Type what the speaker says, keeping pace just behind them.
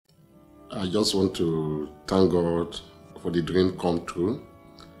I just want to thank God for the dream come true.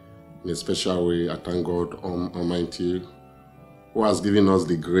 In a special way, I thank God Almighty, who has given us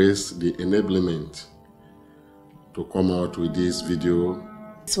the grace, the enablement to come out with this video.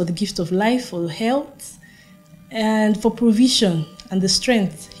 It's for the gift of life, for health, and for provision and the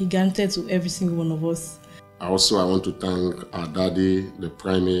strength He granted to every single one of us. I want to thank our daddy, the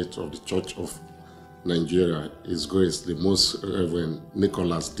primate of the Church of Nigeria, His Grace, the Most Rev'd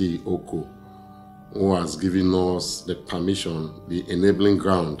Nicholas D, Okoh, who has given us the permission, the enabling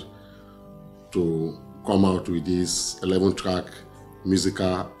ground to come out with this 11-track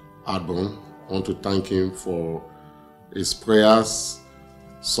musical album. I want to thank him for his prayers,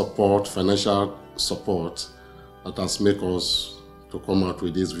 support, financial support that has made us to come out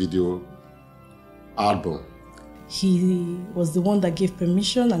with this video album. He was the one that gave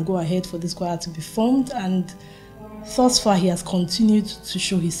permission and go ahead for this choir to be formed, and thus far he has continued to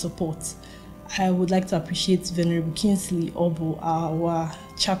show his support. I would like to appreciate Venerable Kingsley Obo, our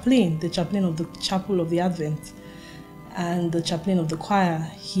chaplain, the chaplain of the Chapel of the Advent and the chaplain of the choir.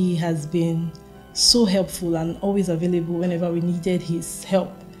 He has been so helpful and always available whenever we needed his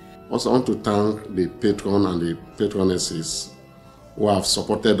help. Also, I want to thank the patron and the patronesses who have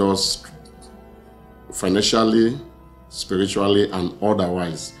supported us financially, spiritually, and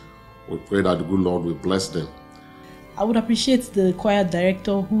otherwise. We pray that the good Lord will bless them. I would appreciate the choir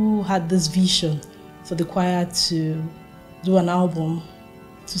director who had this vision for the choir to do an album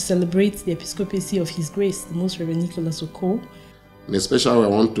to celebrate the episcopacy of His Grace, the Most Rev'd Nicholas Okoh. In a special way, I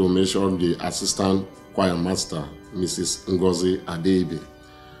want to mention the assistant choir master, Mrs. Ngozi Adeibe.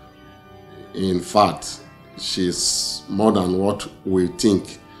 In fact, she's more than what we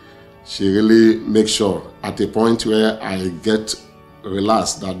think. She really makes sure at a point where I get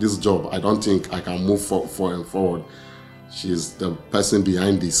relaxed that this job, I don't think I can move forward. She's the person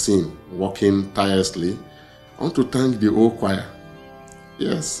behind the scene, working tirelessly. I want to thank the whole choir.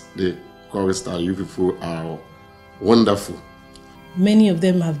 Yes, the chorister, you people are wonderful. Many of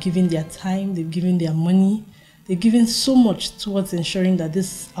them have given their time, they've given their money, they've given so much towards ensuring that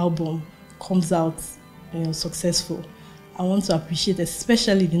this album comes out successful. I want to appreciate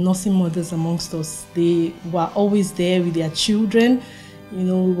especially the nursing mothers amongst us. They were always there with their children. We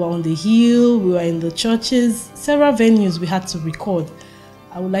were on the hill, we were in the churches, several venues we had to record.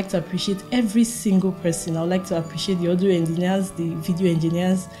 I would like to appreciate every single person. I would like to appreciate the audio engineers, the video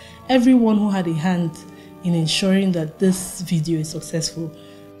engineers, everyone who had a hand in ensuring that this video is successful.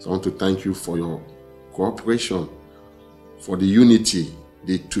 So I want to thank you for your cooperation, for the unity,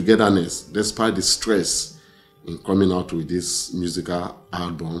 the togetherness, despite the stress in coming out with this musical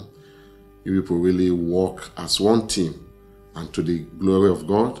album. You people really work as one team, and to the glory of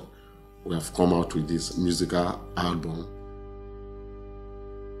God, we have come out with this musical album.